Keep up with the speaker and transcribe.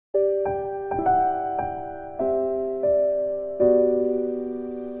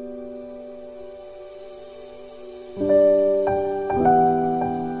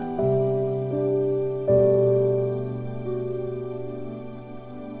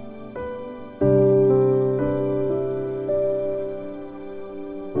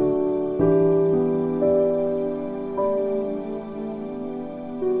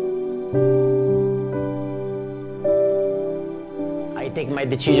my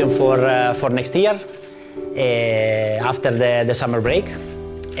decision for next year after the summer break,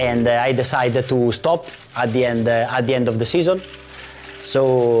 and I decided to stop at the end of the season.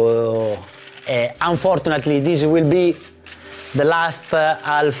 So unfortunately, this will be the last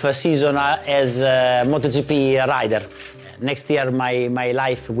half season as a MotoGP rider. Next year, my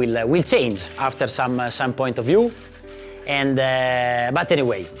life will change after some point of view, and but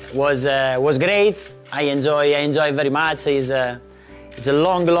anyway, was great. I enjoy very much. It's a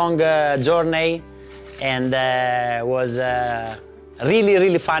long journey, and was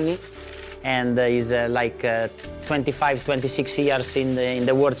really funny, and is like 25, 26 years in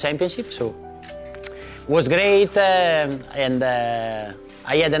the World Championship. So was great, and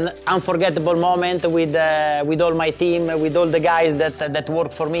I had an unforgettable moment with all my team, with all the guys that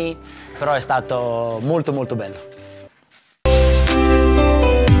work for me. Però è stato molto bello.